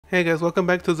Hey guys, welcome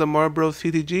back to Zamora Bros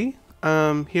CTG.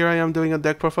 Here I am doing a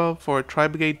deck profile for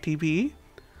Tri-Brigade DPE.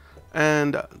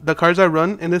 And the cards I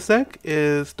run in this deck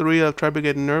is 3 of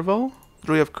Tri-Brigade Nerval,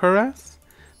 3 of Kuras,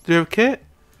 3 of Kit,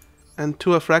 and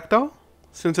 2 of Fractal.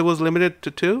 Since it was limited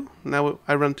to 2, now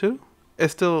I run 2. It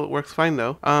still works fine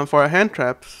though. For our hand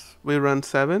traps, we run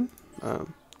 7.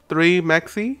 3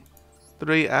 Maxi,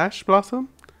 3 Ash Blossom,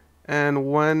 and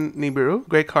 1 Nibiru.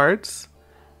 Great cards.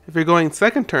 If you're going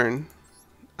second turn,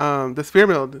 the Sphere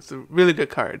Mill is a really good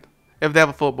card if they have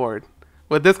a full board.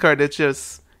 With this card, it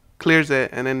just clears it,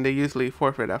 and then they usually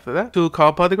forfeit after that. 2 Call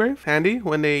Upon the Grave, handy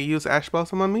when they use Ash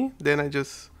Blossom on me. Then I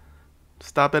just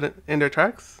stop it in their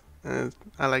tracks, and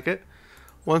I like it.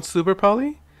 1 Super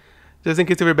Poly, just in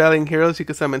case you're battling heroes, you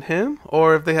can summon him.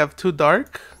 Or if they have 2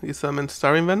 Dark, you summon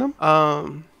Starving Venom.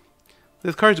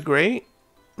 This card's great,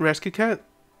 Rescue Cat,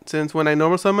 since when I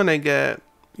normal summon, I get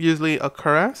usually a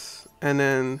Kuras and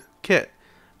then Kit.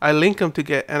 I link them to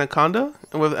get Anaconda,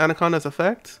 and with Anaconda's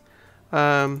effect,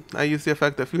 I use the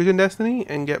effect of Fusion Destiny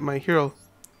and get my hero,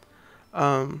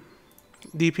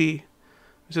 DP,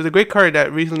 which is a great card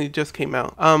that recently just came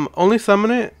out. Only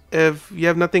summon it if you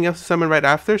have nothing else to summon right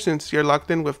after, since you're locked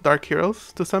in with Dark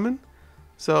Heroes to summon.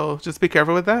 So just be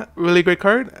careful with that. Really great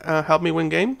card, help me win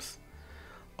games.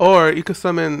 Or you could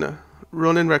summon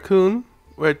Ronin Raccoon,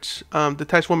 which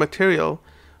detach 1 material,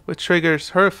 which triggers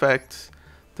her effect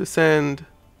to send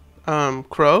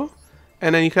Crow,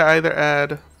 and then you can either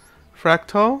add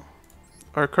Fractal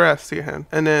or Kuras to your hand.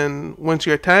 And then once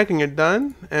you attack and you're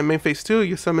done, and main phase 2,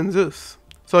 you summon Zeus.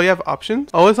 So you have options.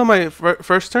 Always on my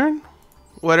first turn,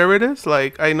 whatever it is,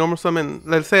 like I normal summon,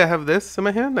 let's say I have this in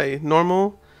my hand,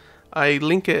 I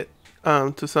link it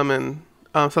to summon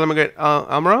Salamangreat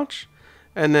Almirage,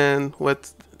 and then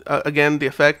with, again, the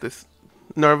effect is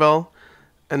Nerval,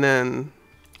 and then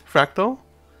Fractal,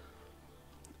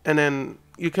 and then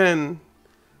you can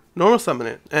normal summon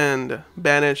it and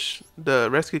banish the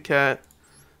Rescue Cat,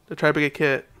 the Tri-Brigade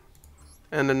Kit,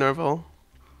 and the Nerval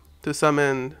to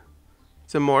summon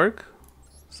Zimorg.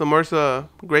 Zimorg's a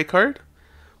great card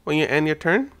when you end your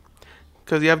turn,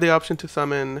 because you have the option to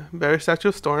summon Barrier Statue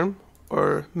of Storm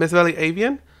or Mist Valley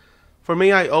Avian. For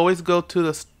me, I always go to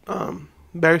the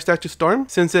Barrier Statue Storm,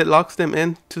 since it locks them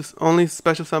in to only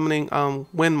special summoning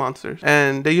wind monsters,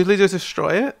 and they usually just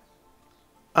destroy it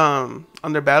on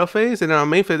their battle phase, and then on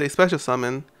main phase they special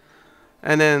summon,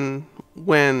 and then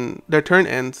when their turn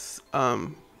ends,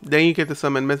 then you get to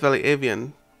summon Mist Valley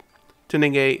Avian to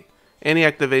negate any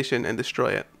activation and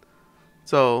destroy it.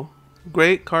 So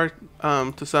great card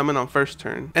to summon on first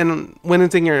turn. And when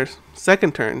it's in your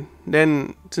second turn,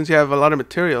 then since you have a lot of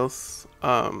materials,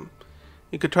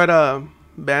 you could try to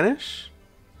banish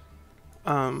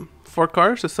 4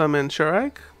 cards to summon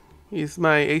Shurag. He's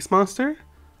my ace monster.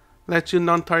 Let you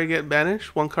non-target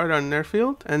banish 1 card on their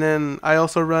field. And then I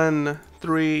also run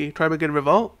 3 Tri-Brigade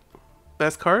Revolt,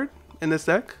 best card in this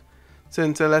deck,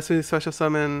 since it lets me special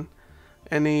summon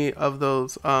any of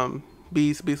those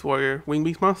Beast Warrior, Wing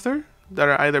Beast monster that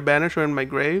are either banished or in my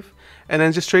grave, and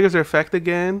then just triggers their effect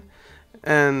again,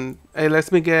 and it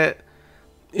lets me get,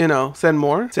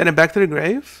 send it back to the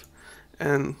grave.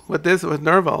 And with this, with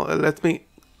Nerval, it lets me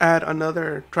add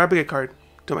another Tri-Brigade card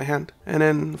to my hand. And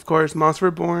then, of course, Monster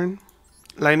Reborn,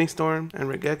 Lightning Storm, and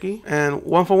Regeki. And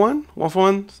 1 for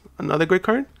 1's another great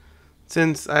card.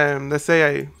 Since, let's say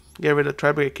I get rid of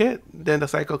Tri-Brigade Kit, then the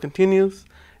cycle continues,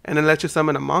 and then lets you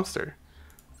summon a monster.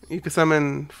 You can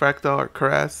summon Fractal or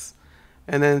Kuras,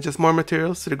 and then just more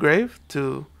materials to the grave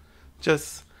to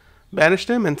just banish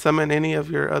them and summon any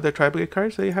of your other Tri-Brigade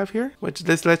cards that you have here, which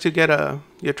this lets you get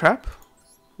your trap,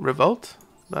 Revolt,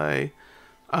 by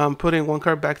putting 1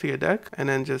 card back to your deck, and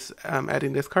then just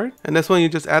adding this card. And this one you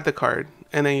just add the card,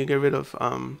 and then you get rid of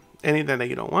anything that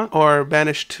you don't want. Or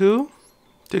banish 2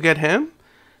 to get him.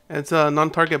 It's a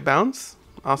non-target bounce.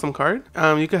 Awesome card.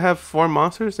 You could have 4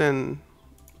 monsters and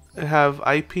have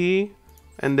IP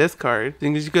and this card.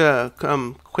 You could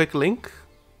quick link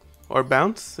or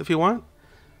bounce if you want.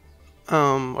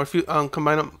 Or if you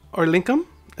combine them or link them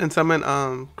and summon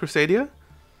Crusadia.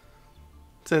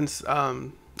 Since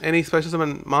any special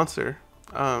summon monster,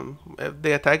 if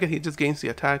they attack it, he just gains the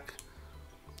attack,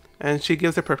 and she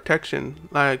gives a protection,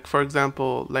 like for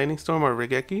example Lightning Storm or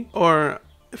Regeki. Or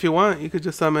if you want, you could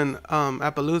just summon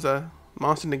Appaloosa,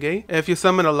 Monster Negate. If you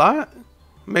summon a lot,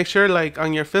 make sure like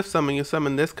on your 5th summon you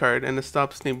summon this card, and it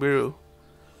stops Nibiru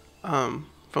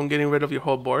from getting rid of your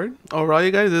whole board. Overall, you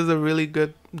guys, this is a really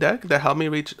good deck that helped me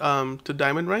reach to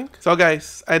diamond rank. So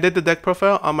guys, I did the deck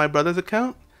profile on my brother's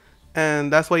account,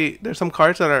 and that's why there's some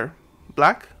cards that are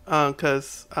black,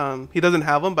 because he doesn't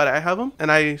have them, but I have them, and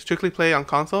I strictly play on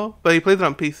console, but he plays it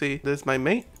on PC. This is my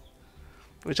mate.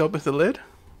 which opens the lid.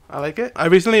 I like it. I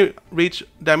recently reached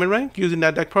diamond rank using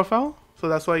that deck profile, so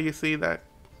that's why you see that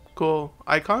cool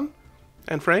icon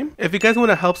and frame. If you guys want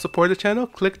to help support the channel,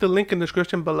 click the link in the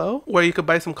description below where you could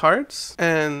buy some cards,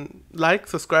 and like,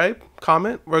 subscribe,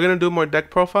 comment. We're gonna do more deck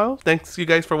profiles. Thanks you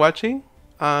guys for watching,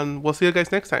 and we'll see you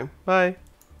guys next time. Bye.